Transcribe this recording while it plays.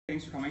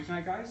Thanks for coming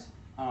tonight, guys.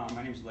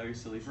 My name is Larry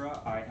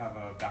Salivra. I have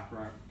a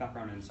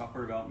background in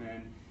software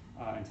development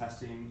and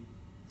testing.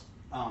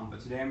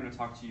 But today I'm going to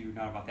talk to you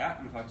not about that.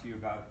 I'm going to talk to you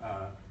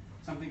about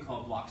something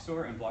called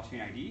Blockstore and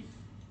Blockchain ID,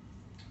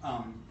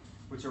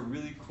 which are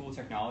really cool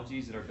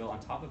technologies that are built on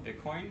top of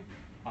Bitcoin,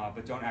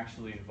 but don't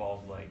actually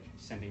involve like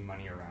sending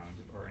money around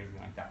or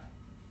anything like that.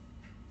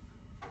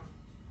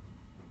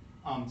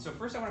 So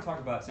first I want to talk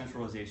about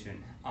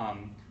centralization.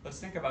 Let's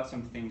think about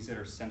some things that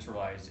are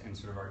centralized in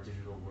sort of our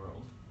digital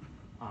world.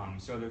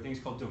 So there are things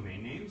called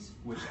domain names,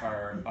 which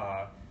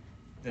are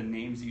the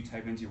names that you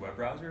type into your web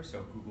browser,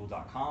 so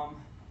google.com,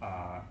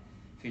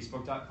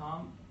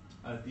 facebook.com.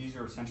 These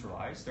are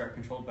centralized. They're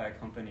controlled by a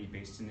company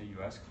based in the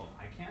US called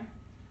ICANN.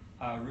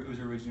 It was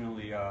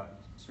originally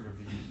sort of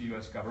the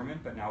US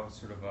government, but now it's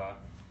sort of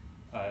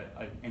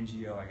an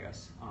NGO, I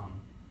guess,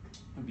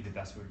 would be the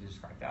best way to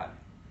describe that.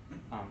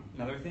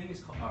 Another thing is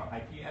called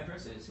IP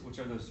addresses, which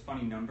are those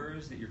funny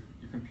numbers that your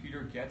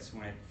computer gets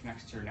when it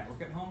connects to your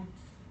network at home.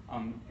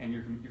 And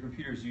your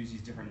computers use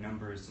these different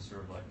numbers to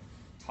sort of like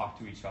talk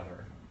to each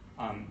other.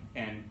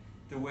 And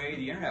the way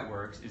the internet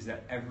works is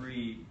that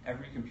every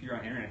computer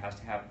on the internet has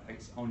to have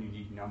its own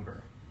unique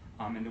number.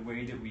 And the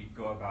way that we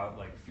go about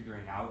like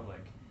figuring out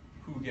like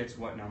who gets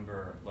what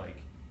number,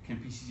 like can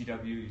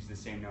PCCW use the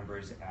same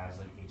numbers as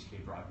like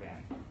HK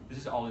broadband? This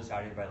is all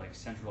decided by like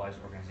centralized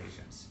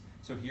organizations.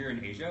 So here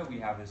in Asia, we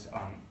have this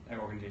an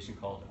organization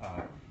called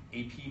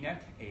APNet,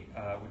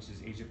 which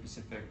is Asia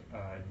Pacific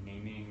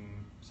Naming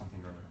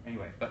something or other.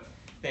 Anyway, but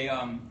they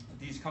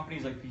these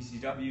companies like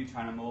PCCW,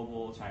 China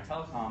Mobile, China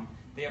Telecom,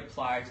 they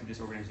apply to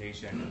this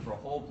organization for a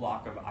whole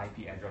block of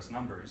IP address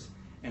numbers,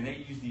 and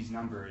they use these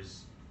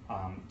numbers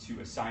to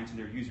assign to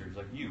their users,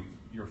 like you,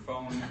 your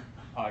phone,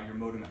 your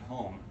modem at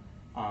home,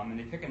 and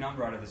they pick a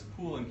number out of this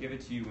pool and give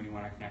it to you when you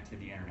want to connect to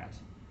the internet.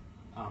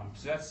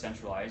 So that's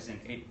centralized,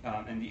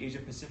 and the Asia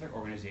Pacific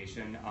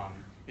organization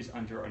is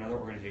under another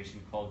organization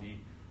called the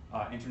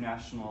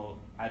International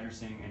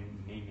Addressing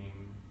and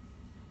Naming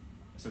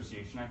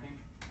Association, I think,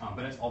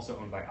 but it's also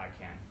owned by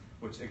ICANN,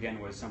 which again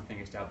was something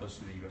established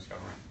through the US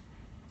government.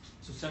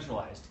 So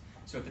centralized.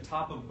 So at the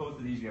top of both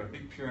of these, you have a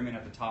big pyramid.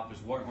 At the top,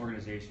 there's one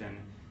organization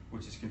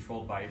which is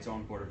controlled by its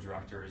own board of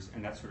directors,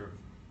 and that sort of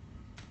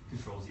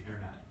controls the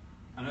internet.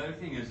 Another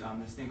thing is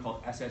this thing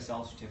called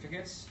SSL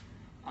certificates.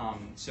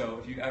 So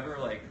if you've ever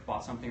like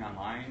bought something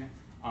online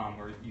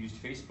or used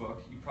Facebook,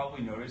 you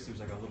probably noticed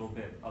there's like a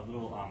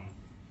little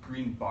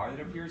green bar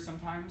that appears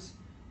sometimes,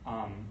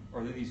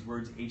 or these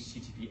words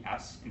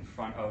HTTPS in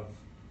front of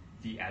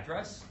the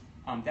address.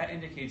 That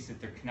indicates that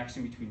the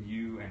connection between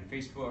you and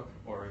Facebook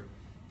or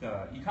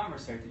the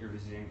e-commerce site that you're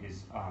visiting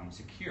is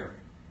secure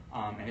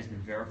and has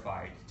been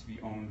verified to be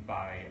owned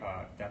by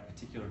that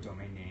particular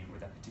domain name or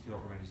that particular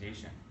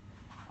organization.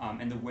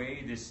 And the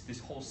way this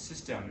whole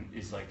system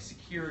is like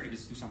secured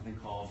is through something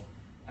called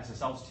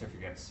SSL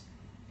certificates.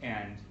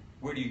 And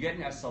where do you get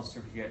an SSL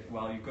certificate?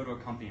 Well, you go to a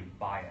company and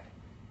buy it.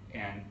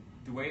 And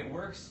the way it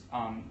works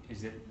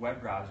is that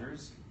web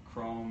browsers,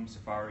 Chrome,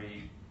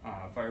 Safari,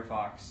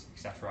 Firefox,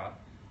 etc.,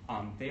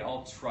 they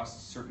all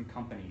trust certain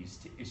companies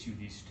to issue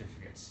these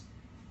certificates.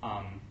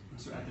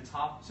 So at the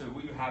top, so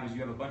what you have is you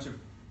have a bunch of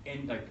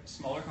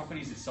smaller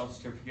companies that sell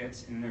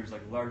certificates, and then there's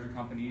like larger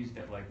companies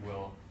that like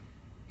will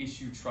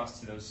issue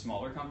trust to those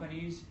smaller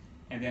companies,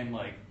 and then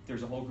like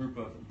there's a whole group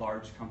of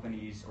large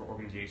companies or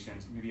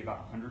organizations, maybe about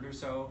 100 or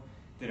so,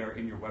 that are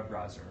in your web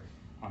browser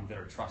that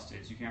are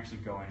trusted. So you can actually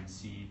go in and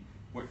see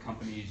what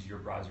companies your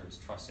browser is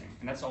trusting,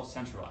 and that's all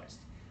centralized.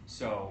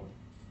 So,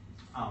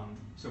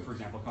 for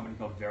example, a company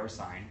called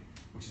VeriSign,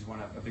 which is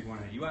a big one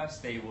in the US,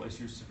 they will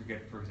issue a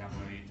certificate, for example,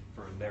 maybe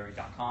for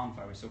Larry.com,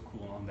 if I was so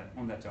cool and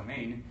own that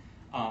domain,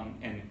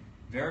 and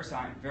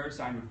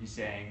VeriSign would be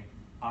saying,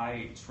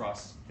 I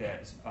trust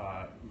that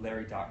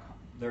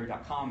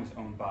Larry.com is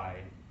owned by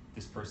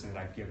this person that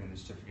I've given the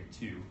certificate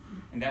to,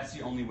 and that's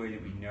the only way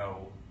that we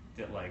know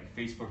that like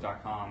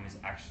Facebook.com is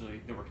actually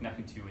that we're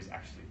connecting to is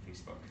actually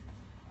Facebook.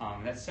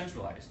 That's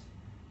centralized.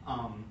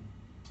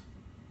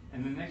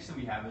 And the next thing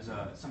we have is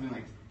something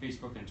like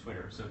Facebook and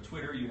Twitter. So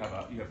Twitter, you have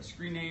a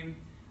screen name.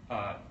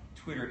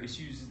 Twitter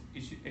issues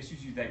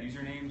you that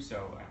username.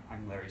 So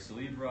I'm Larry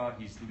Salivra.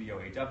 He's Leo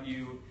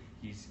AW.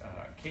 He's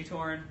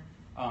Ktorn.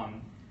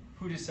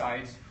 Who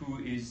decides who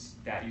is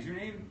that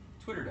username?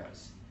 Twitter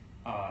does.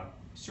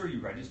 Sure, you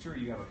register,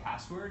 you have a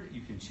password,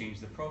 you can change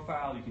the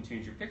profile, you can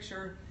change your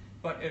picture,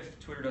 but if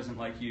Twitter doesn't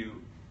like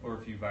you,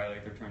 or if you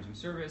violate their terms of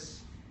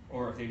service,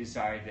 or if they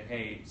decide that,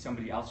 hey,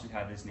 somebody else should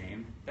have this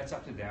name, that's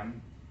up to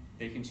them.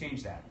 They can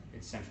change that.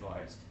 It's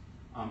centralized.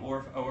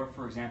 Or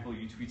for example,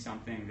 you tweet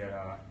something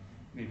that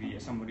maybe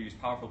somebody who's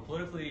powerful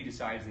politically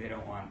decides they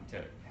don't want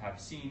to have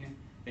seen,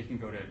 they can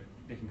go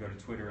to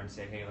Twitter and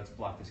say, hey, let's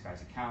block this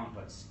guy's account,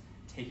 let's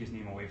take his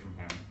name away from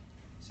him.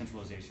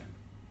 Centralization.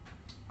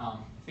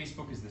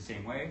 Facebook is the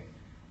same way.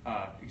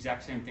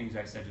 Exact same things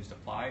I said just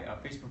apply.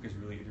 Facebook is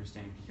really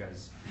interesting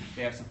because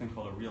they have something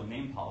called a real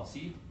name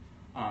policy,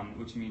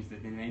 which means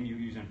that the name you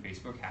use on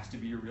Facebook has to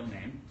be your real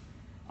name.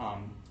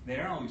 They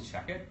don't always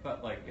check it,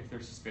 but like if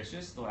they're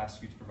suspicious, they'll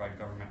ask you to provide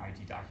government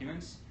ID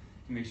documents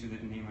to make sure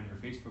that the name on your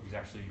Facebook is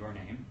actually your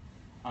name.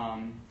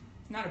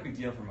 Not a big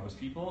deal for most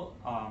people,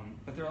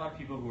 but there are a lot of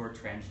people who are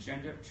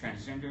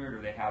transgendered,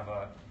 or they have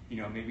a,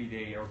 maybe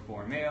they are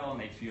born male and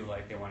they feel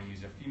like they want to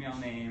use a female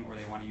name, or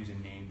they want to use a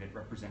name that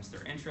represents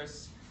their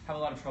interests. Have a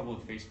lot of trouble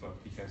with Facebook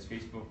because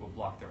Facebook will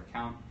block their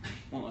account,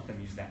 won't let them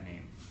use that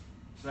name.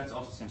 So that's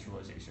also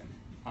centralization.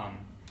 And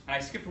I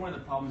skipped one of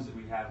the problems that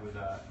we have with,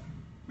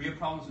 we have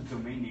problems with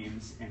domain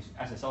names and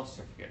SSL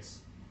certificates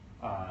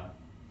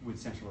with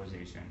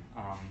centralization.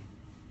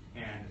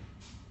 And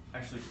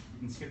actually, we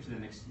can skip to the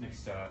next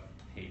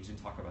page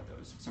and talk about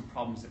those, some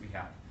problems that we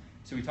have.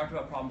 So we talked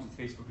about problems with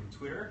Facebook and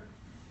Twitter.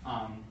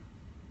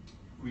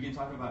 We can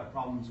talk about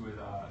problems with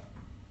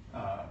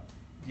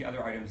the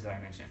other items that I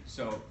mentioned.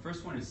 So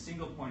first one is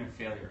single point of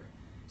failure.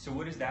 So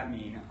what does that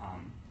mean?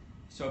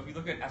 So if you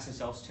look at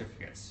SSL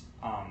certificates,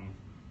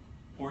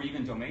 or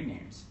even domain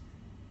names,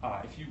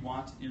 if you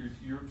want,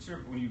 you're sort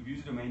of, when you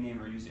use a domain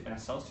name or use an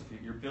SSL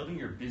certificate, you're building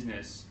your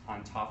business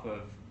on top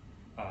of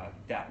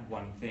that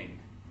one thing.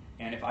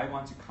 And if I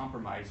want to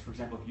compromise, for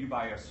example, if you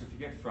buy a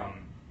certificate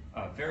from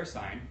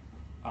VeriSign,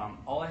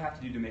 all I have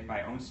to do to make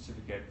my own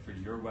certificate for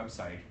your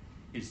website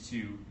is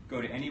to go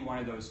to any one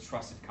of those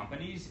trusted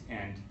companies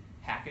and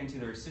hack into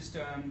their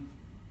system,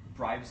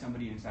 bribe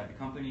somebody inside the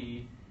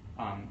company,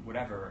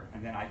 whatever,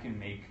 and then I can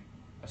make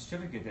a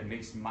certificate that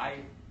makes my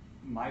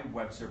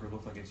web server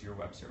look like it's your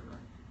web server.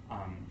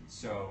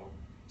 So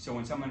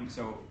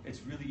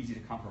it's really easy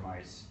to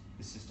compromise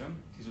the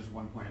system because there's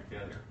one point of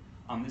failure.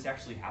 This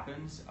actually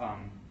happens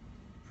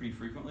pretty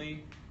frequently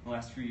in the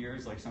last few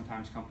years. Like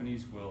sometimes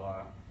companies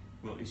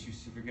will issue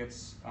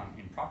certificates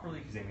improperly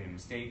because they made a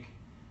mistake.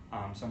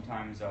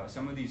 Sometimes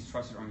some of these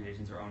trusted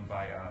organizations are owned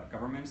by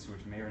governments,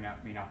 which may or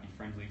may not be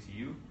friendly to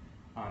you,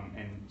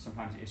 and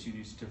sometimes they issue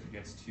these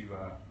certificates to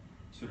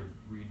sort of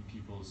read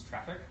people's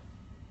traffic.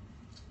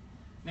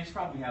 Next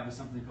problem we have is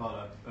something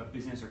called a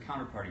business or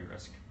counterparty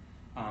risk.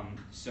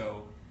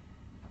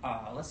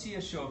 Let's see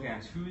a show of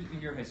hands. Who in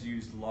here has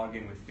used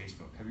login with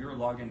Facebook? Have you ever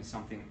logged into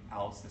something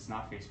else that's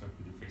not Facebook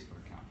with your Facebook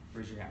account?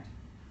 Raise your hand.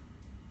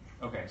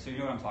 Okay, so you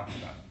know what I'm talking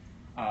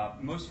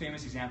about. Most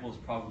famous example is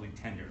probably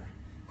Tinder.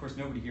 Of course,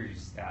 nobody here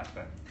uses that,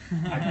 but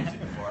I've used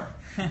it before.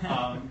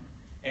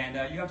 And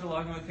you have to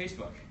log in with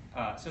Facebook.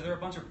 So there are a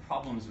bunch of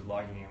problems with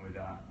logging in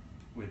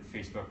with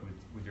Facebook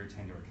with your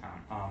Tinder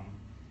account.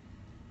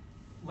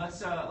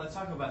 Let's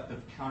talk about the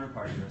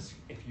counterparty risk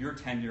if you're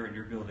Tinder and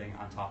you're building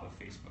on top of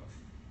Facebook.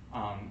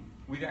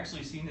 We've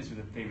actually seen this with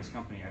a famous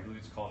company. I believe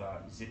it's called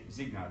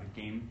Zigna,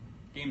 the game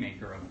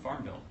maker of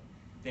Farmville.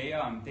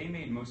 They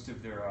made most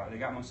of their they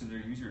got most of their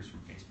users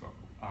from Facebook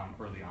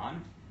early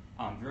on.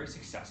 Very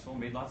successful,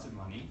 made lots of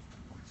money.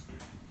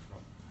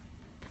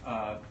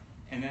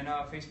 And then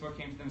Facebook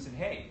came to them and said,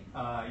 "Hey,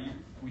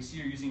 we see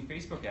you're using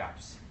Facebook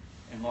apps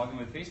and logging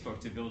with Facebook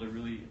to build a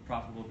really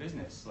profitable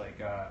business. Like,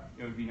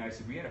 it would be nice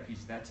if we had a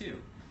piece of that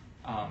too."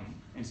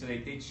 And so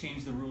they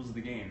changed the rules of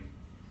the game,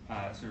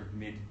 sort of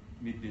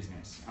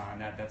mid-business,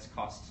 and that's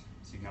cost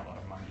Cigna a lot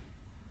of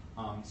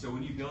money. So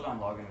when you build on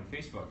logging with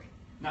Facebook,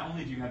 not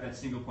only do you have that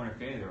single point of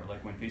failure,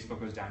 like when Facebook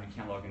goes down, you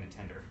can't log into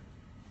Tinder,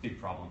 big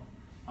problem.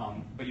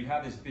 But you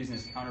have this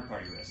business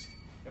counterparty risk.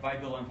 If I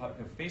build on top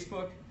of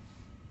Facebook,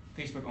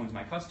 Facebook owns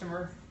my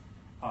customer.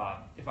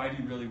 If I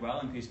do really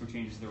well and Facebook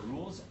changes their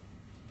rules,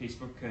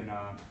 Facebook can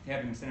they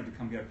have an incentive to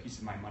come get a piece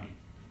of my money.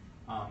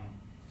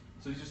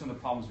 So these are some of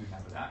the problems we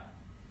have with that.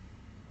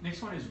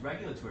 Next one is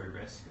regulatory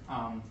risk.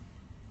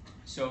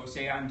 So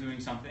say I'm doing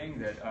something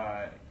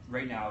that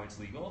right now it's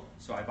legal,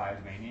 so I buy a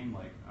domain name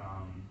like,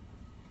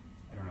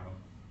 I don't know,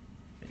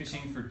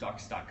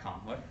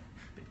 fishingforducks.com. What?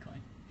 Bitcoin.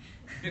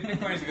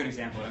 Bitcoin is a good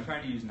example. I'm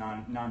trying to use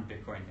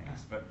non-Bitcoin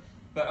things, but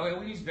okay,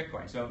 we use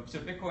Bitcoin. So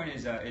Bitcoin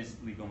is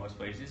legal in most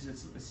places.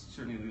 It's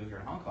certainly legal here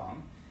in Hong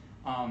Kong.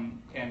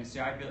 And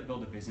say I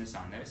build a business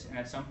on this, and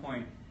at some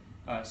point,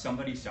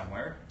 somebody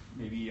somewhere,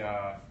 maybe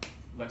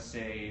let's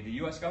say the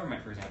U.S.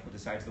 government, for example,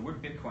 decides the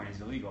word Bitcoin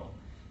is illegal,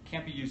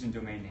 can't be used in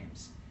domain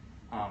names.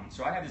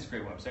 So I have this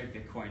great website,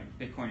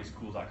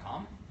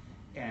 bitcoiniscool.com,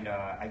 and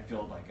I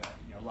build like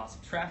lots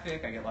of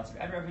traffic. I get lots of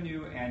ad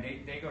revenue, and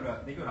they go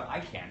to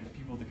ICANN, the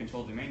people that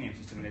control the domain name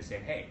system, and they say,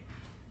 hey,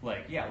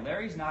 like, yeah,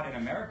 Larry's not in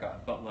America,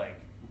 but like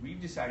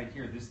we've decided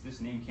here this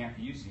name can't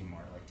be used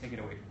anymore. Like, take it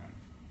away from him.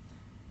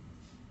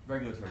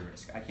 Regulatory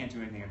risk. I can't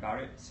do anything about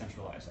it. It's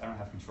centralized. I don't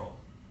have control.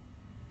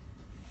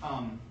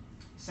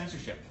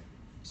 Censorship.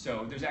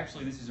 So there's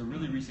actually, this is a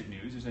really recent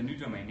news. There's a new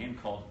domain name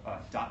called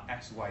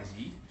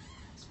 .xyz.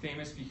 It's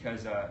famous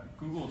because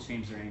Google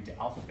changed their name to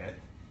Alphabet,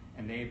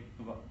 and they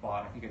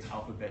bought, I think it's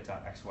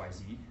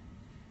alphabet.xyz,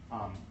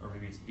 or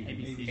maybe it's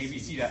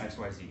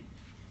abc.xyz.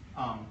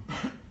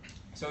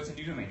 So it's a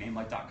new domain name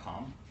like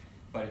 .com,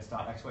 but it's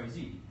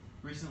 .xyz.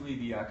 Recently,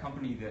 the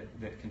company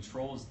that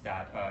controls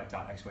that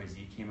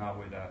 .xyz came out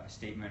with a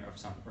statement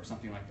or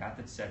something like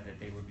that said that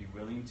they would be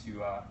willing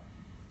to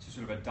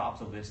sort of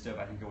adopt a list of,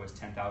 I think it was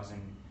 10,000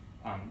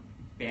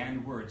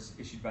 banned words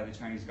issued by the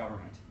Chinese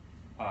government.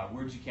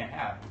 words you can't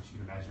have, which you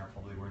can imagine are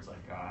probably words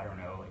like, I don't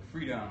know, like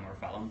freedom or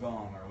Falun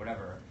Gong or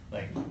whatever.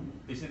 Like,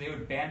 they said they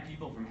would ban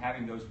people from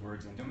having those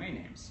words in domain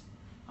names.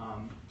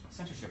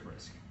 Censorship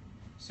risk.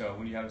 So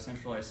when you have a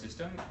centralized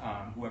system,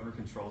 whoever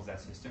controls that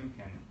system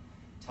can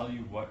tell you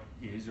what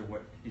is or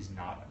what is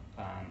not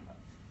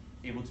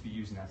able to be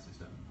used in that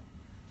system.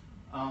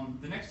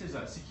 The next is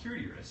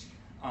security risk.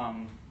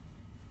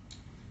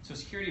 So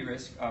security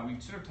risk, we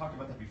sort of talked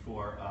about that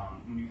before.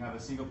 When you have a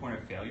single point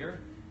of failure,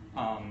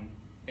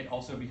 it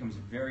also becomes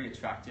very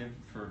attractive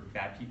for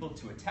bad people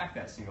to attack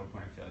that single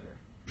point of failure.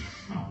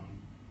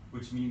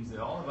 Which means that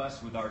all of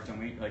us with our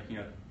domain, like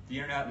the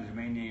internet and the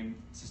domain name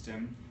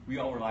system, we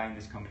all rely on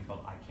this company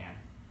called ICANN.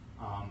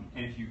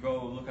 And if you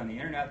go look on the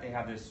internet, they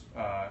have this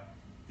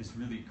this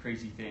really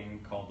crazy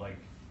thing called like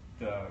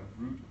the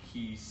root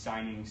key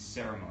signing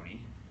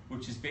ceremony,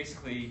 which is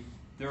basically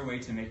their way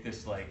to make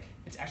this like,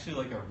 it's actually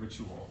like a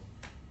ritual.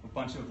 A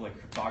bunch of like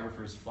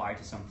cryptographers fly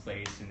to some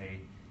place and they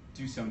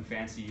do some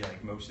fancy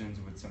like motions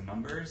with some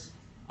numbers,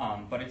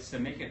 but it's to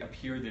make it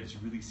appear that it's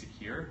really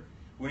secure.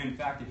 When in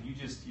fact, if you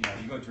just, you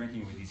go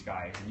drinking with these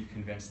guys and you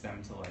convince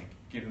them to like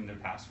give them their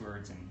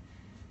passwords and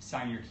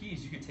sign your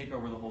keys, you could take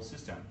over the whole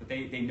system. But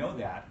they know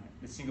that,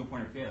 the single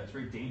point of failure, it's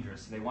very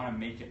dangerous, so they want to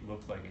make it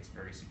look like it's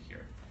very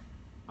secure.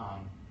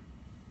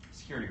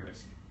 Security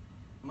risk.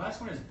 The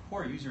last one is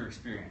poor user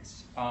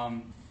experience.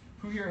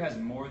 Who here has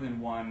more than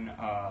one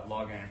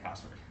login and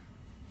password?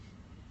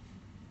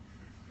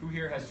 Who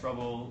here has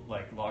trouble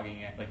like logging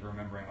in, like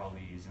remembering all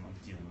these and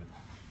like dealing with them?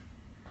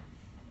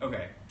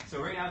 Okay,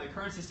 so right now the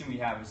current system we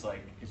have is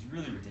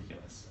really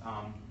ridiculous.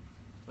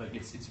 Like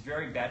it's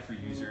very bad for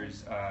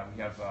users.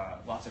 We have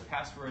lots of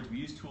passwords. We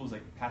use tools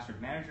like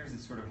password managers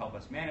that sort of help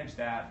us manage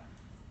that.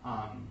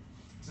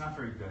 It's not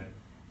very good.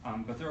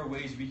 But there are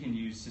ways we can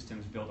use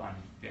systems built on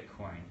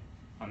Bitcoin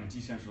and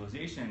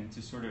decentralization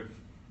to sort of,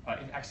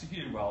 if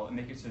executed well, and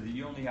make it so that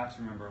you only have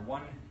to remember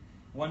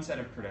one set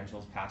of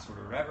credentials, password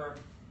or whatever,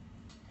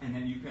 and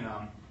then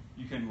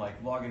you can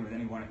like log in with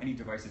any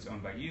device that's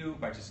owned by you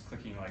by just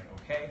clicking like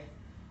OK.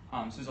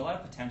 So there's a lot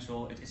of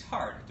potential. It's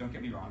hard, don't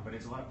get me wrong, but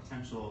it's a lot of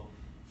potential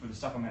for the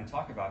stuff I'm going to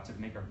talk about to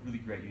make a really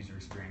great user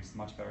experience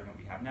much better than what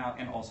we have now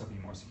and also be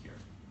more secure.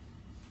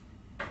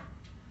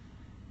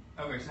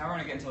 Okay, so now we're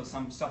going to get into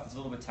some stuff that's a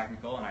little bit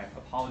technical, and I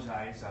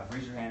apologize.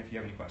 Raise your hand if you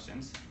have any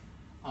questions.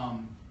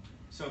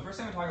 So first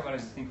thing I'm going to talk about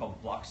is this thing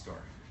called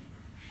Blockstore.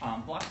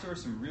 Blockstore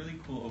is some really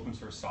cool open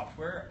source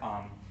software.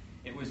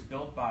 It was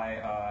built by,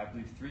 I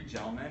believe, 3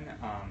 gentlemen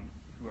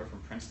who are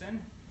from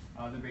Princeton.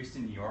 They're based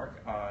in New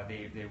York.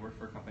 They work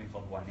for a company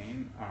called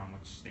OneName,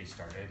 which they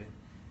started.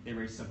 They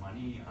raised some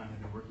money and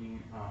have been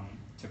working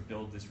to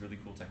build this really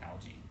cool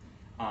technology.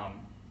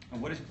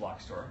 And what is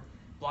Blockstore?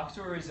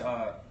 Blockstore is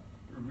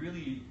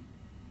really,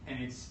 in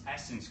its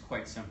essence,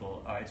 quite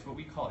simple. It's what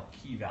we call a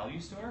key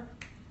value store.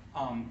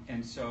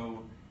 And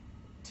so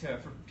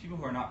for people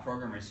who are not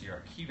programmers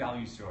here, a key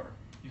value store,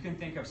 you can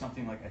think of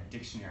something like a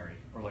dictionary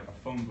or like a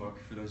phone book,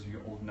 for those of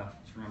you old enough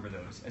to remember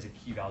those, as a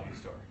key value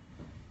store.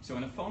 So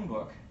in a phone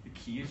book, the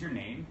key is your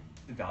name,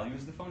 the value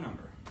is the phone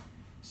number.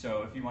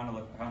 So if you want to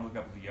look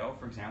up Leo,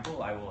 for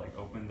example, I will like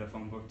open the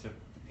phone book to the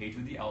page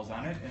with the L's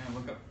on it and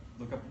then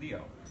look up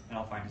Leo, and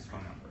I'll find his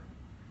phone number.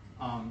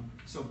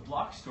 So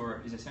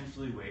Blockstore is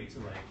essentially a way to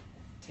like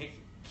take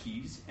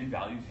keys and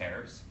value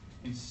pairs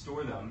and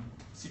store them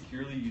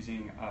securely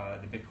using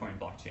the Bitcoin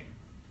blockchain.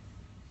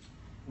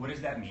 What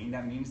does that mean?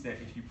 That means that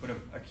if you put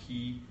a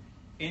key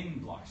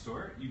in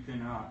Blockstore, you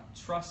can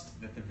trust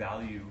that the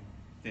value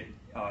that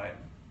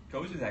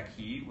goes with that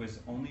key was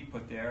only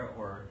put there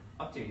or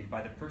updated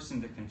by the person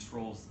that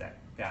controls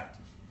that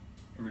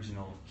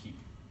original key.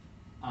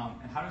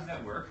 And how does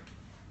that work?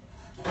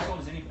 First of all,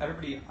 does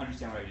everybody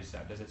understand what I just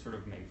said? Does it sort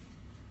of make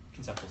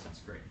conceptual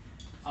sense? Great.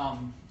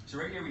 So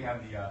right here we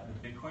have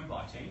the Bitcoin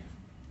blockchain.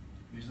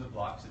 These are the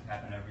blocks that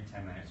happen every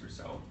 10 minutes or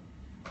so.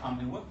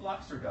 And what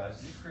Blockstore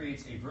does is it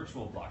creates a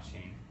virtual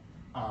blockchain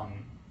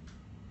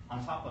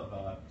on top of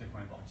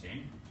Bitcoin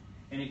blockchain.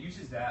 And it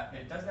does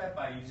that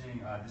by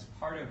using this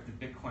part of the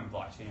Bitcoin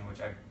blockchain,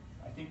 which I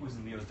think was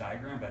in Leo's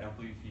diagram, but I don't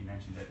believe he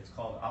mentioned it. It's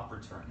called op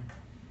return.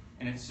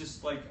 And it's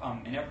just like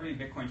in every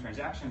Bitcoin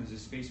transaction, there's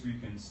a space where you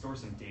can store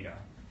some data.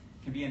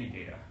 It can be any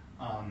data.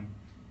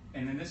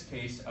 And in this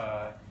case,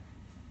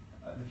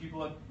 the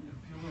people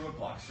who wrote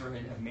Blockstore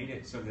have made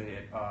it so that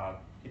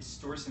it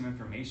stores some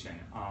information,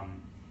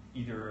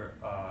 either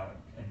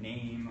a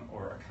name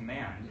or a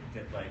command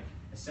that like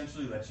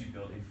essentially lets you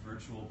build a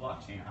virtual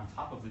blockchain on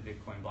top of the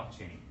Bitcoin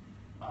blockchain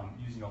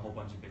using a whole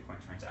bunch of Bitcoin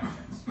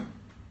transactions.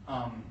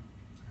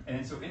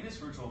 And so in this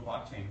virtual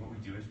blockchain, what we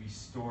do is we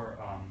store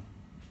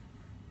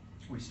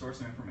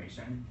some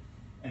information,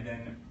 and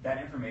then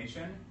that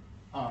information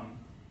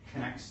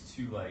connects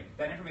to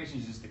that information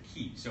is just the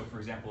key. So for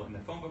example, in the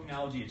phone book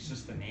analogy, it's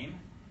just the name,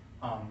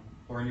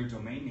 or in your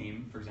domain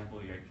name, for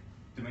example, your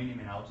domain name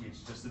analogy,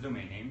 it's just the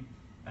domain name,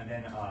 and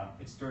then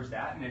it stores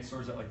that, and it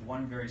stores like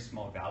one very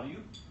small value,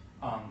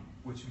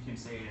 which we can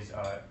say is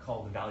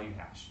called the value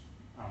hash,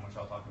 which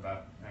I'll talk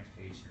about the next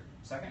page here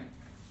in a second.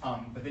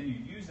 But then you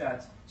use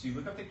that, so you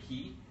look up the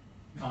key,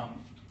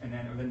 and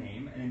then or the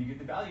name, and then you get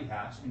the value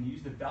hash, and you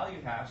use the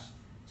value hash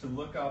to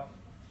look up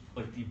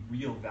like the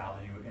real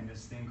value in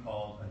this thing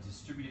called a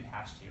distributed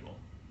hash table.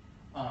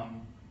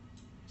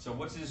 So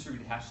what's a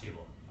distributed hash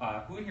table?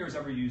 Who in here has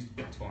ever used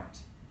BitTorrent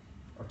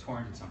or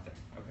torrented something?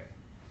 Okay.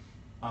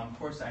 Of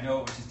course, I know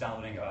it was just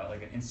downloading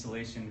like an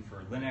installation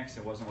for Linux.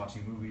 It wasn't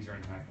watching movies or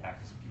anything like that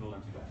because people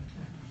don't do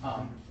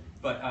that.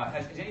 But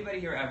has anybody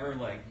here ever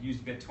like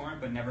used BitTorrent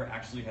but never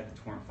actually had the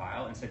torrent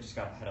file? Instead, just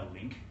had a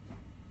link.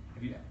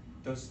 Have you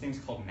those things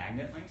called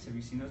magnet links? Have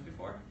you seen those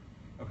before?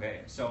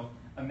 Okay, so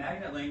a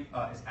magnet link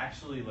is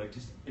actually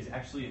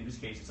in this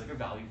case it's like a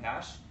value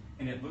hash,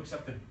 and it looks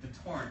up the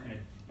torrent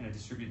in a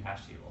distributed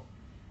hash table.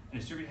 A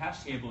distributed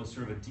hash table is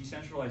sort of a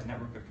decentralized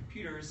network of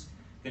computers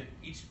that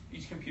each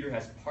computer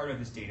has part of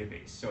this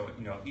database. So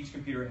each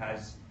computer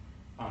has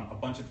a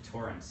bunch of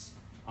torrents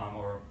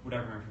or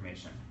whatever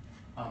information.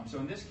 So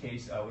in this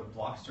case, what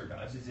Blockstore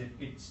does is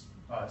it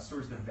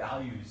stores the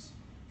values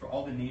for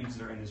all the names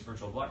that are in this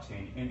virtual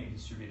blockchain in a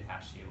distributed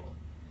hash table.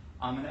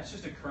 And that's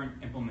just a current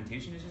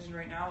implementation decision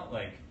right now.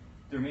 Like,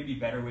 there may be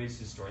better ways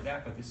to store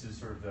that, but this is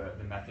sort of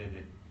the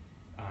method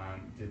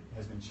that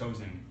has been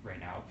chosen right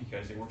now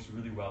because it works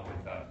really well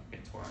with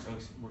BitTorrent.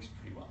 It works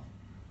pretty well.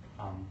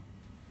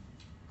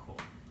 Cool.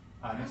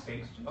 Next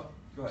page. Oh,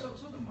 go ahead.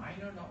 So the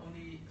miner not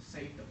only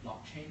save the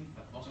blockchain,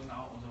 but also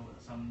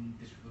some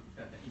distribute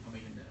the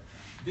information there.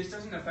 This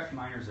doesn't affect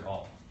miners at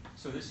all.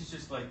 So this is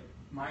just like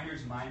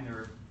miners mine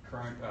their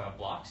current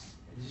blocks.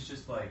 This is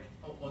just like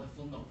or the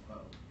full node,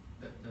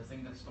 the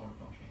thing that's stored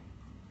blockchain.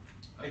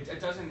 It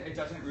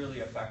doesn't really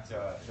affect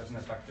the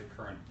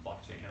current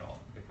blockchain at all,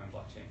 Bitcoin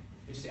blockchain.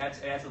 It just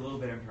adds a little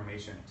bit of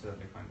information to the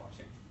Bitcoin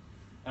blockchain.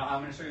 Now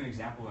I'm going to show you an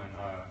example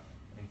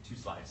in 2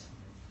 slides.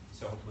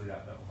 So hopefully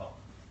that will help.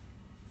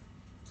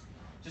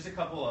 Just a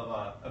couple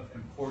of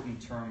important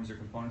terms or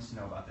components to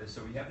know about this.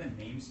 So we have the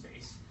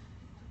namespace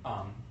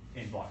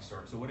in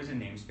Blockstore. So what is a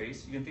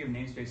namespace? You can think of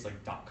namespace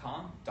like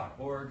 .com,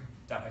 .org,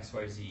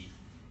 .xyz.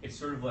 It's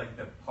sort of like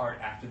the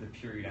part after the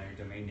period on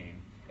your domain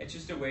name. It's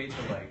just a way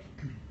to like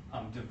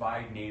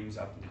divide names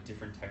up into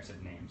different types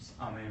of names.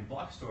 And in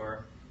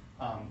Blockstore,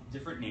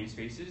 different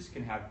namespaces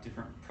can have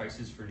different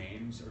prices for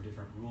names or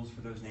different rules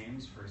for those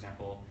names. For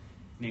example,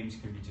 names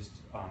can be just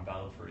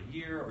valid for a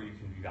year, or you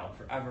can be valid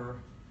forever.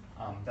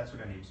 That's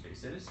what a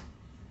namespace is.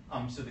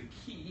 So the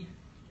key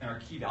in our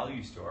key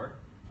value store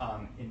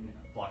in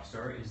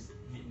Blockstore is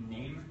the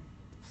name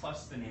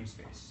plus the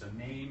namespace. So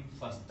name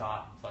plus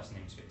dot plus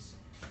namespace.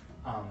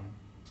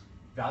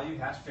 Value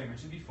hash, which I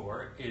mentioned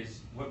before,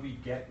 is what we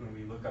get when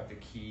we look up the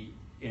key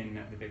in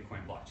the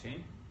Bitcoin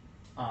blockchain.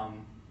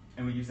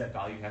 And we use that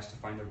value hash to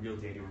find the real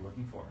data we're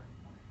looking for.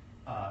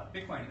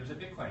 There's a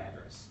Bitcoin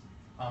address.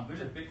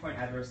 There's a Bitcoin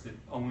address that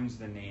owns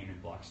the name in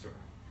Blockstore.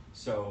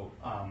 So,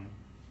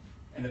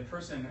 and a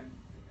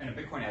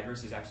Bitcoin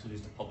address is actually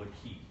just a public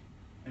key.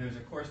 And there's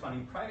a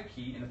corresponding private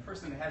key, and the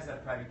person that has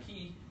that private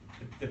key,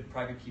 the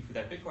private key for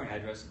that Bitcoin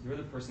address, they're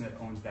the person that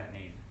owns that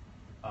name,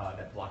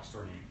 that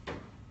Blockstore name.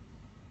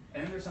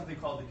 And then there's something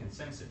called the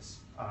consensus,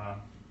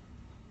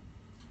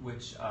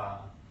 which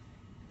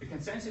the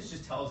consensus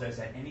just tells us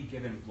at any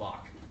given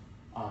block.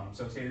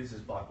 So say this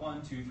is block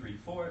 1, 2, 3,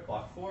 4,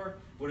 block 4.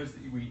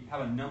 We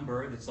have a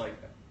number that's like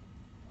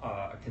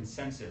a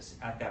consensus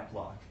at that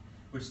block,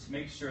 which to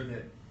make sure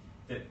that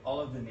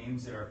all of the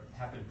names that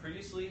happened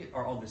previously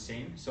are all the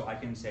same. So I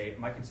can say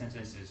my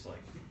consensus is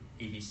like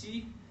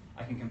ABC.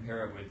 I can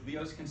compare it with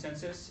Leo's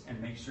consensus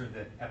and make sure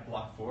that at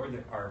block 4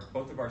 that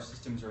both of our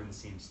systems are in the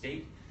same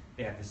state.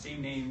 They have the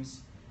same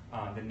names.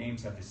 The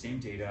names have the same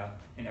data,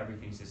 and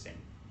everything's the same.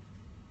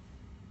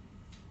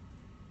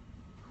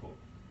 Cool.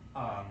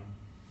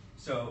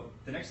 So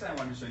the next thing I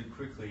wanted to show you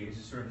quickly is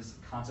just sort of this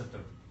concept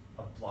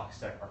of block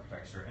stack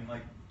architecture. And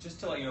like just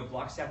to let you know,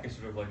 block stack is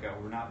sort of like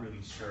we're not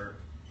really sure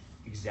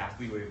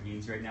exactly what it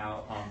means right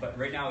now. But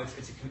right now it's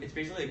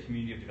basically a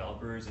community of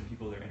developers and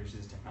people that are interested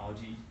in this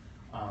technology.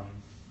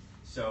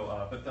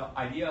 But the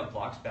idea of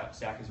block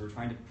stack is we're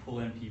trying to pull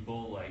in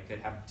people like that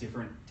have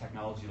different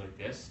technology like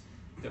this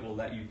that will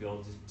let you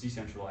build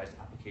decentralized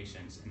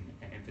applications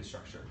and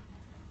infrastructure.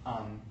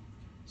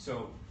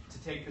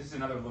 This is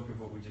another look of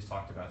what we just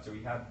talked about. So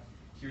we have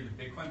here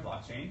the Bitcoin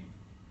blockchain,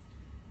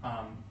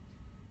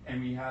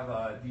 and we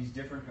have these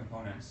different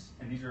components,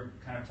 and these are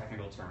kind of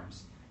technical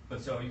terms.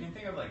 But so you can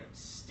think of like a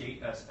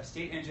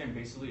state engine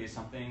basically is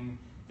something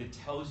that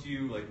tells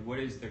you like what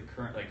is the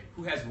current, like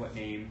who has what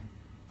name,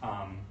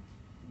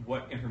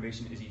 what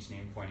information is each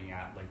name pointing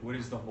at, like what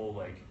does the whole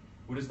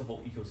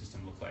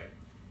ecosystem look like?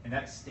 And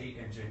that state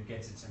engine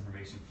gets its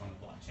information from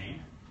the blockchain.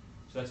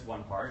 So that's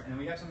one part. And then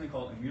we have something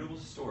called immutable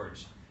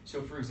storage.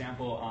 So for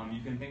example,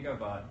 you can think of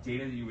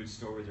data that you would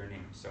store with your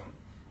name. So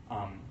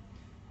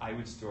I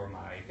would store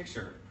my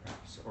picture,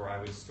 perhaps, or I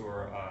would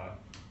store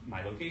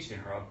my location,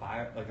 or a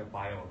bio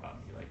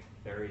about me, like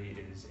Barry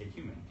is a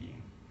human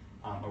being,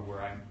 or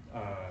where I'm,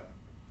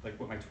 like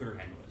what my Twitter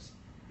handle is.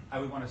 I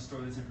would want to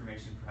store this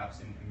information perhaps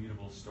in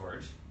immutable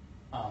storage,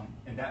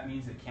 and that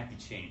means it can't be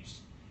changed.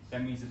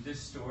 That means that this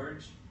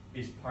storage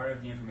is part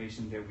of the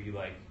information that we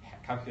like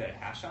calculate a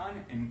hash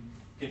on and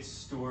gets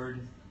stored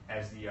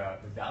as the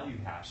value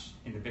hash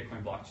in the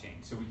Bitcoin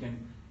blockchain. So we can,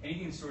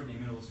 anything stored in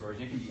immutable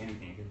storage, it can be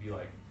anything. It could be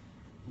like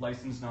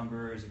license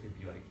numbers, it could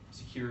be like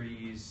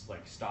securities,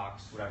 like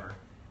stocks, whatever.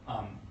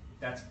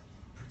 That's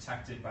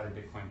protected by the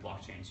Bitcoin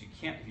blockchain. So you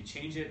can't, if you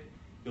change it,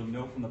 you'll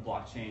know from the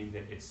blockchain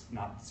that it's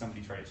not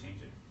somebody tried to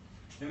change it.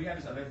 Then we have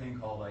this other thing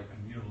called like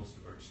immutable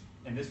storage.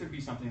 And this would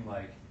be something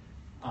like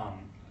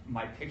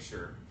my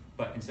picture,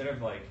 but instead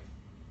of like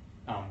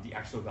the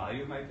actual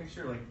value of my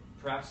picture, like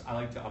perhaps I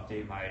like to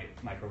update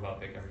my profile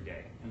pic every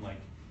day. And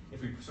like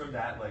if we store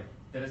that, like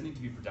that doesn't need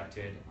to be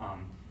protected.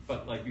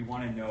 But like we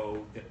want to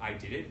know that I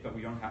did it, but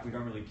we don't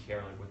really care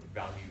like what the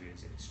value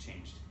is if it's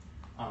changed.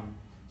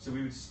 So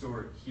we would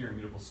store it here in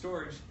immutable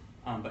storage,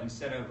 but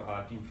instead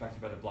of being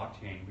protected by the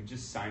blockchain, we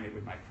just sign it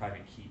with my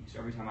private key. So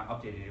every time I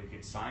updated it, it would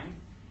get signed.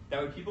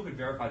 That way people could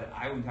verify that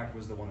I in fact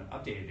was the one that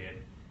updated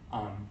it,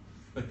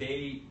 but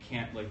they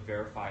can't like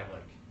verify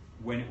like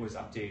when it was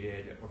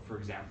updated, or for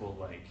example,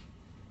 like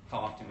how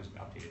often it was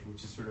updated,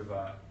 which is sort of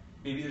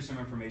maybe there's some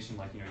information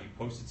like, you know, you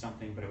posted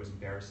something, but it was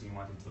embarrassing, you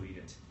wanted to delete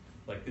it.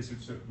 Like this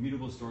would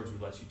mutable storage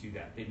would let you do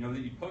that. They'd know that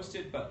you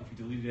posted, but if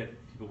you deleted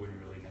it, people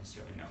wouldn't really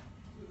necessarily know.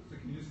 So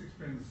can you just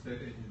explain the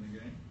state engine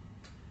again?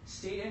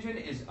 State engine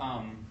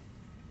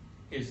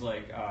is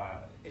like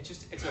it's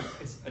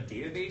a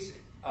database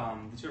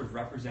that sort of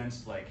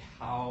represents like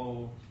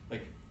how,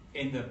 like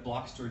in the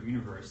Blockstore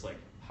universe, like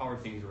how are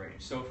things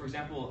arranged. So for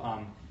example,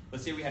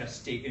 let's say we had a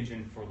state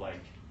engine for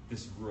like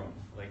this room.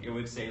 Like it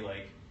would say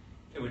like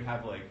it would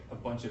have like a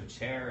bunch of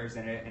chairs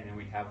in it, and then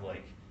we'd have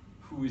like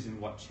who is in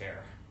what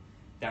chair.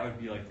 That would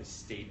be like the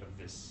state of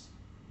this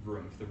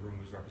room if the room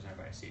was represented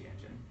by a state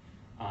engine.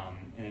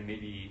 And then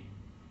maybe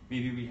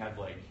we had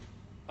like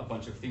a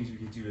bunch of things we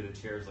could do to the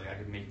chairs, like I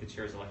could make the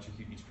chairs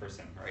electrocute each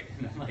person, right?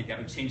 And then like that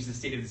would change the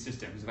state of the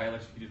system. Because if I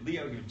electrocuted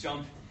Leo, he would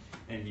jump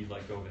and he'd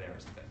like go over there or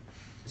something.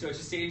 So it's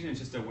just state engine is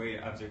just a way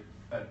of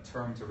a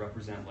term to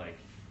represent like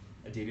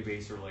a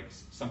database or like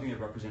something that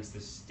represents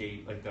the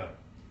state, like the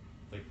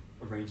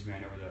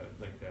arrangement or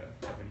the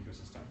of an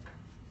ecosystem.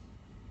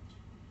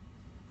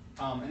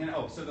 And then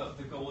so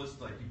the goal is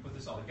like you put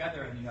this all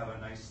together and you have a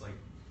nice like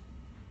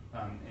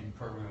in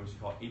programming what you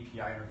call API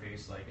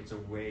interface. Like it's a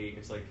way,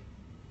 it's like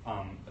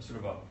a sort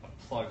of a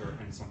plug or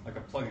like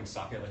a plug-in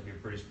socket, like we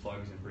have British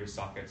plugs and British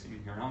sockets.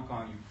 Even here in Hong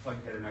Kong, you plug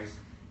together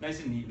nice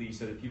and neatly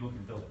so that people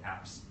can build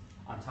apps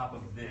on top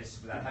of this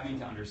without having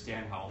to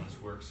understand how all this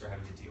works or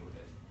having to deal with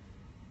it.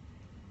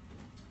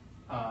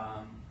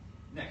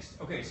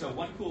 Next, okay, so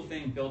one cool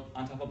thing built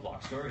on top of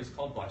Blockstore is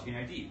called Blockchain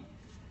ID,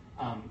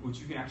 which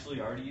you can actually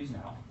already use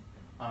now.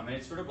 And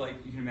it's sort of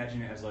like, you can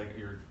imagine it as like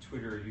your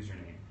Twitter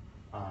username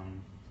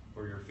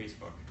or your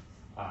Facebook.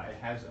 It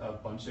has a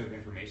bunch of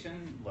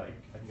information, like,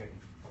 I think I can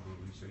probably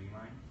show you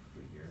mine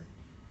right here.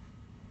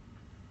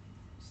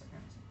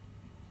 Second.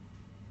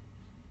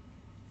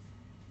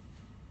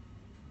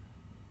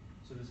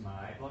 So this is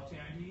my blockchain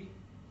ID.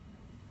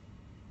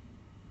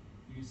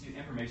 You can see the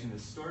information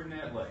that's stored in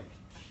it, like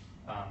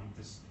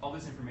all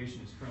this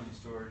information is currently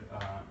stored.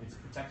 It's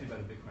protected by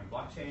the Bitcoin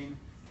blockchain.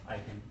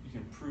 You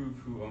can prove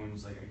who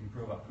owns, like I can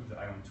prove that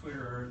I own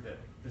Twitter, that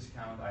this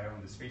account, I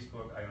own this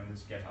Facebook, I own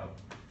this GitHub,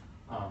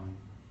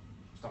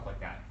 stuff like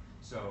that.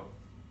 So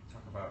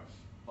talk about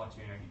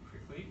blockchain ID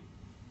quickly.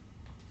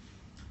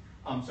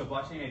 So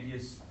blockchain ID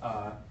is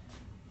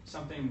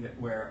something that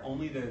where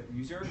only the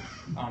user,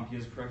 he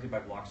is protected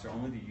by Blockstore,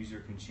 only the user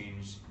can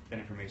change that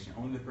information.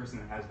 Only the person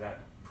that has that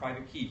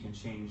private key can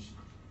change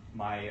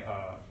my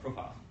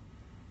profile.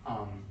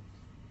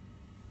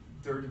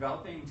 They're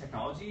developing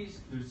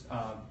technologies. There's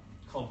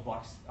called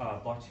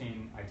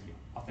blockchain ID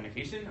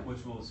authentication,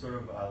 which will sort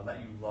of let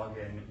you log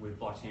in with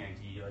blockchain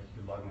ID, like you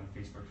could log in with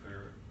Facebook,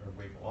 Twitter, or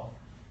Weibo.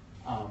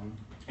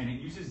 And it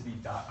uses the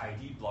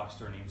 .id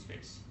Blockstore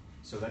namespace.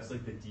 So that's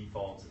like the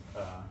default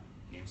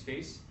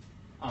namespace.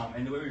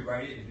 And the way we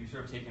write it is we've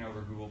sort of taken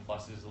over Google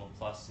Plus's little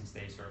plus since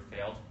they sort of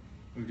failed.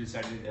 We've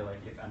decided that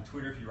like if on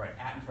Twitter, if you write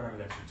 @ in front of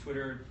it, that's your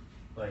Twitter.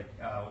 Like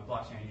with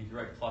blockchain ID, if you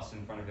write plus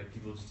in front of it,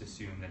 people just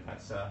assume that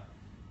that's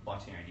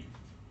blockchain ID.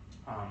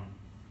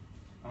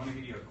 I want to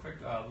give you a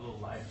quick little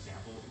live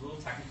example, a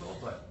little technical,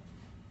 but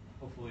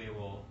hopefully it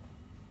will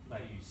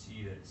let you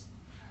see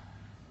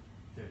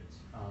that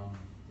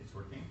it's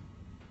working.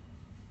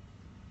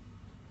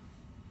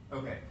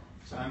 Okay,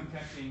 so I'm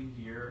connecting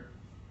here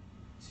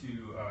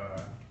to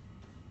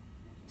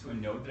a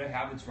node that I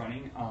have that's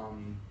running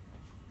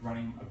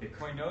a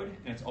Bitcoin node,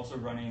 and it's also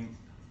running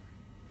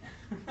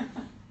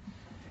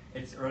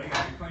it's running a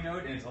Bitcoin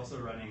node, and it's also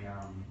running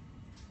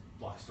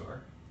Blockstore.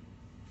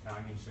 Now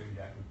I'm going to show you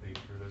that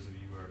quickly for those of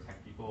you who are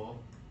tech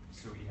people.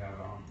 So we have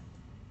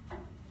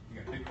we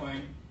got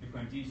Bitcoin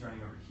D is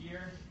running over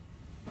here,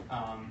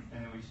 and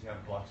then we should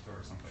have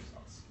Blockstore someplace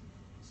else.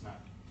 It's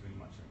not doing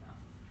much right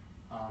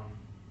now.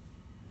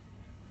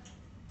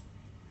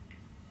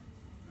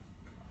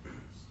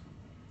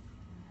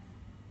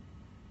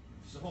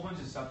 There's a whole bunch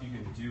of stuff you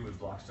can do with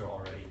Blockstore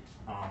already.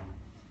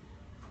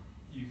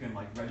 you can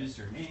like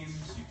register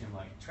names, you can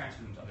like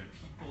transfer them to other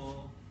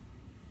people.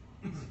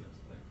 Let's see what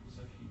other cool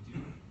stuff you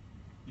can do.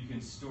 You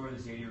can store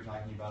this data you're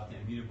talking about, the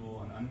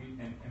immutable and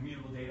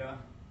immutable data,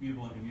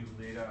 mutable and immutable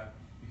data.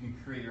 You can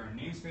create your own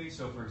namespace.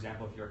 So for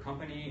example, if you're a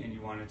company and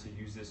you wanted to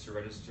use this to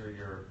register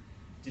your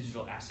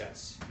digital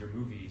assets, your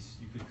movies,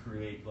 you could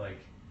create like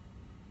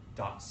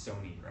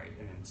 .sony, right?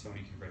 And then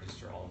Sony could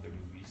register all of their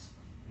movies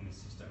in the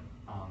system.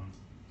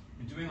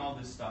 And doing all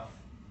this stuff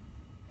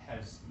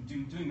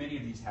doing many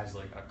of these has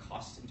like a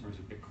cost in terms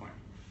of Bitcoin.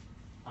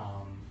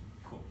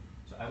 Cool.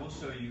 So I will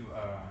show you,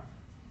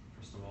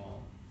 first of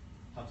all,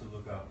 how to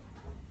look up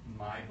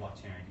my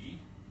blockchain ID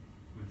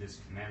with this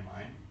command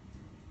line.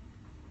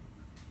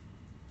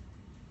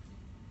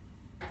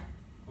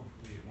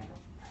 Hopefully it won't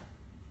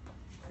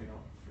fail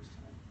first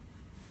time.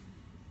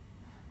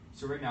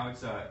 So right now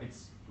it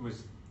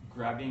was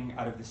grabbing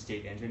out of the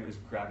state engine. It was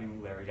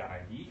grabbing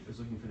Larry.id. It was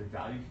looking for the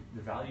value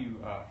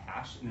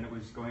hash, and then it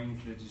was going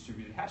to the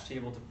distributed hash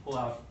table to pull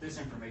out this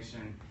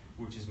information,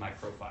 which is my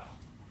profile.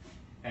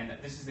 And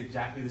this is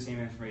exactly the same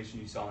information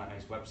you saw on that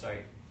nice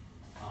website,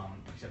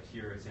 except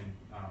here it's in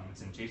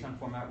JSON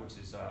format, which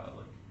is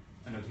like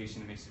a notation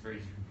that makes it very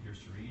easy for computers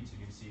to read. So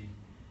you can see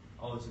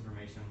all this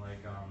information,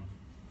 like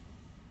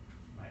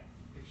my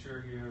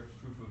picture here,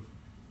 proof of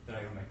that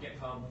I own my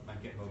GitHub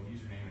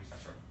username,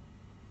 etc.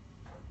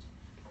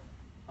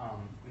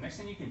 The next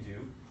thing you can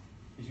do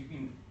is you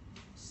can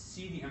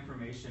see the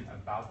information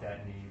about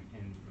that name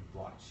in the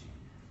blockchain.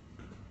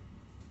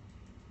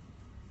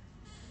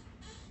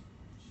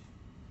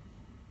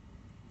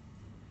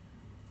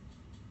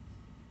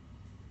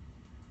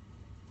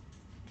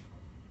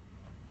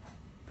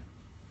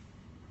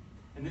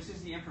 And this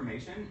is the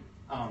information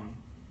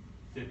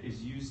that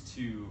is used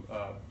to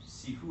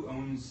see who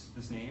owns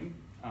this name,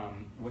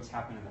 what's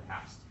happened in the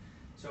past.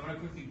 So I'm going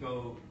to quickly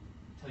go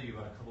tell you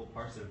about a couple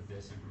parts of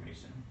this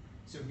information.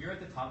 So here at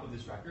the top of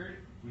this record,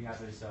 we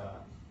have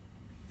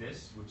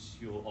this, which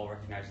you'll all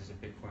recognize as a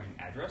Bitcoin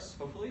address,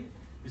 hopefully.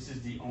 This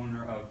is the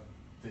owner of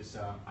this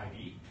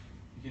ID.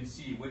 You can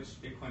see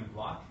which Bitcoin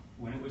block,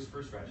 when it was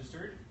first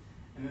registered,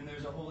 and then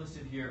there's a whole list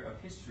here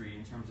of history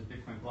in terms of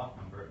Bitcoin block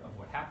number of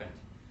what happened.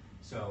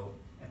 So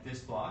at this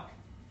block,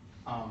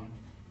 the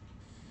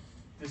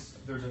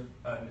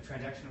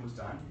transaction was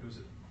done. It was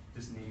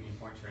this name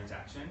import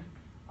transaction.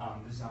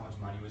 This is how much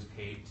money was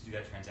paid to do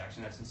that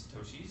transaction. That's in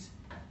Satoshis.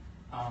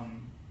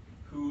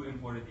 Who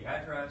imported the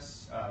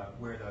address,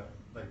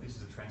 this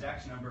is a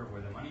transaction number,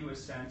 where the money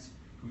was sent,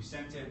 who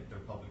sent it, their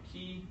public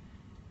key,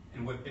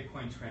 and what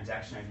Bitcoin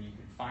transaction ID you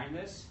can find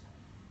this.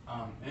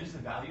 And this is the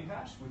value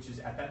hash, which is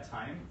at that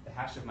time, the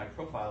hash of my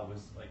profile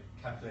was like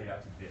calculated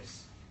out to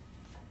this.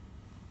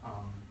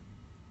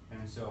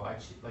 And so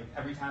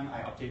every time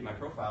I update my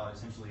profile, it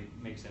essentially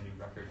makes a new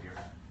record here.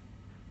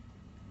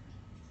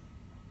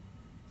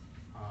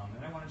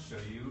 And I want to show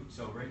you,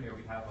 so right here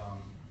we have,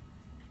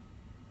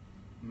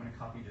 I'm going to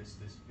copy this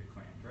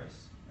Bitcoin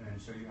address and then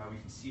show you how we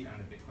can see it on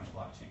the Bitcoin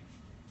blockchain.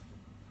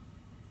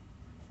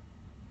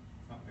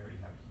 Oh, I already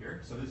have it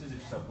here. So this is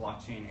just a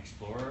blockchain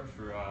explorer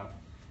for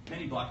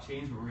many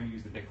blockchains, but we're going to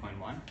use the Bitcoin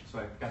one. So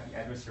I've got the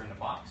address here in the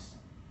box.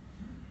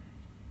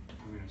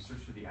 I'm going to search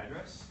for the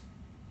address.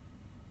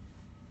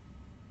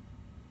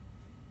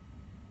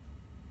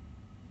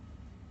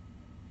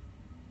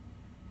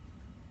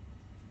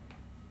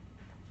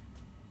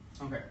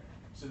 Okay,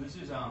 so this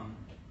is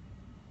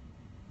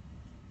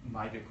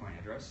my Bitcoin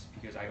address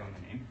because I own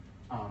the name.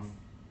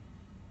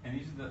 And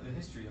these are the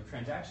history of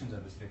transactions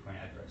of this Bitcoin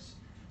address.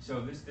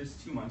 So this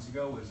 2 months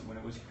ago was when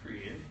it was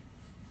created.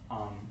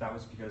 That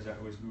was because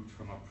it was moved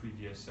from a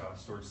previous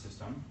storage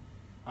system.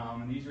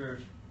 And these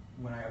are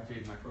when I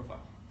updated my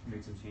profile,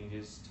 made some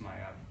changes to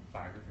my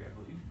biography, I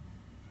believe.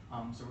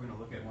 So we're going to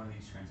look at one of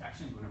these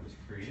transactions when it was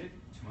created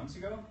 2 months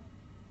ago.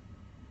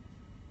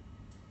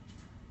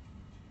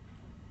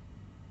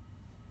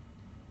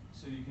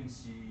 So you can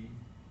see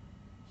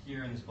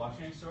here in this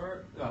blockchain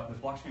explorer,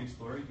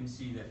 you can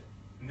see that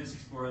in this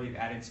explorer they've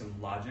added some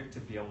logic to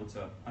be able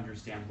to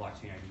understand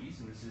blockchain IDs,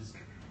 and this is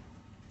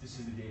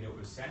the data that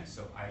was sent.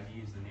 So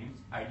ID is the name.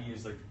 ID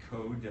is like the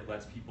code that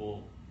lets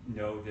people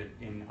know that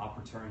in op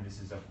return this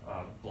is a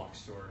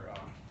Blockstore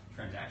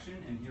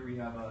transaction, and here we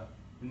have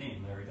the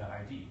name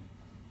Larry.id.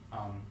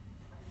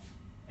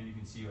 And you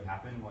can see what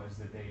happened was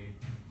that they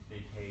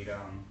paid.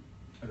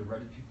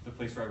 The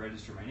place where I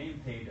registered my name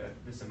paid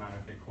this amount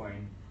of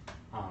Bitcoin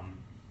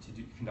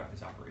to conduct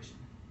this operation.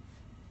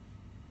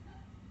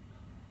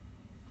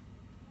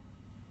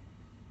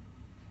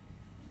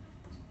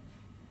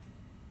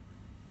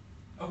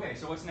 Okay,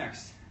 so what's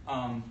next?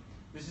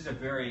 This is a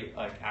very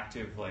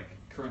active,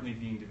 currently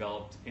being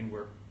developed in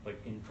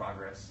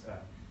progress.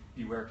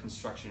 Beware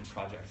construction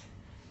project.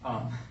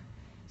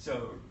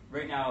 So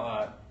right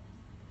now,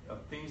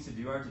 things to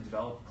do are to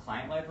develop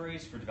client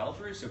libraries for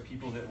developers. So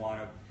people that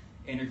want to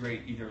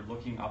integrate either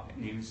looking up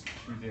names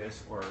through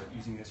this or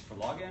using this for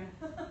login,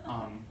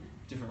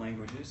 different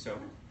languages, so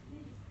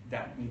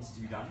that needs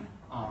to be done.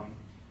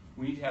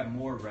 We need to have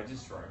more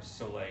registrars,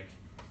 so like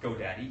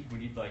GoDaddy, we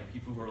need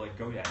people who are like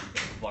GoDaddy, but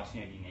with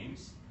blockchain ID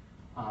names.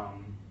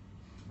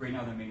 Right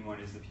now, the main one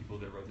is the people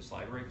that wrote this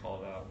library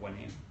called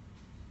OneName.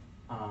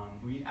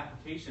 We need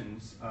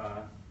applications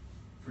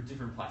for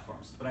different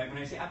platforms. But when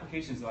I say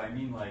applications, though, I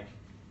mean like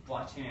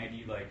blockchain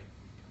ID, like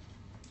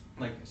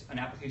an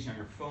application on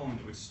your phone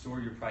that would store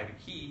your private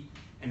key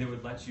and that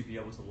would let you be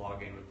able to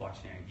log in with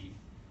blockchain ID.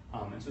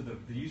 And so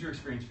the user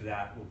experience for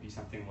that will be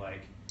something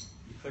like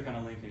you click on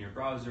a link in your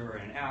browser or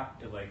in an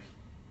app, it like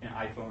an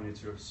iPhone, it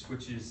sort of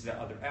switches to that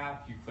other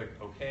app, you click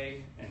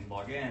OK and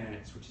log in, and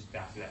it switches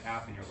back to that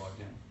app and you're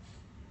logged in.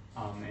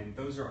 And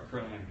those are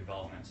currently under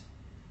development.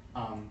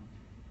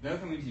 The other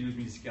thing we need to do is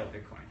we need to scale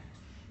Bitcoin.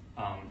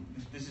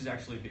 This is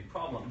actually a big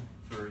problem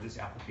for this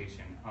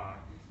application.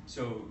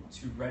 So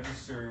to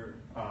register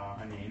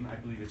a name, I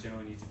believe it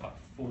generally needs about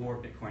 4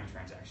 Bitcoin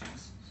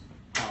transactions.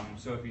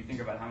 So if you think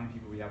about how many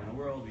people we have in the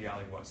world, we got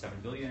like what, 7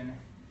 billion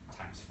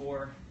times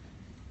 4.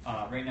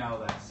 Right now,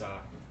 that's I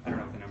don't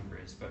know what the number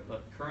is,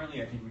 but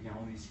currently I think we can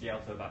only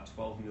scale to about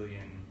 12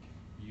 million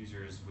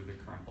users with the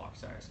current block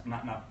size. I'm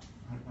not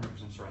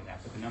 100% sure on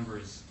that, but the number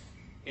is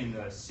in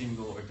the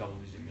single or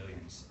double-digit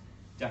millions.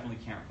 Definitely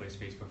can't replace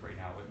Facebook right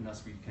now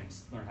unless we can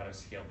learn how to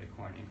scale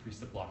Bitcoin, increase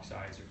the block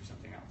size, or do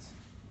something else.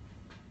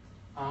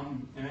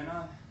 And then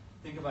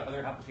think about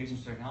other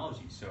applications for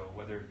technology. So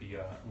whether it be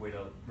a way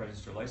to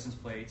register license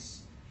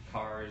plates,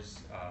 cars,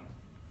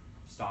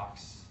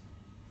 stocks,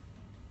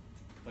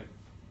 like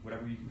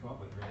whatever you can come up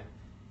with, right?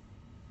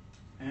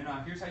 And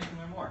here's how you can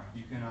learn more.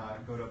 You can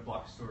go to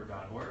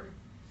blockstore.org.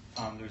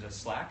 There's a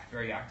Slack,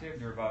 very active.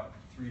 There are about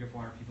 300 to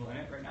 400 people in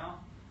it right now.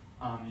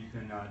 You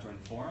can join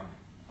the forum,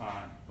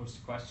 post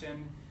a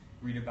question,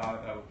 read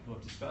about what people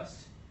have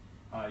discussed.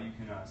 You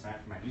can sign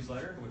up for my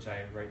newsletter, which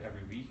I write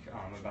every week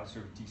about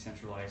sort of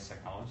decentralized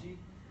technology,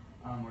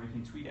 or you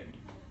can tweet at me.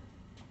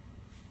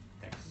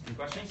 Thanks. Any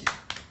questions?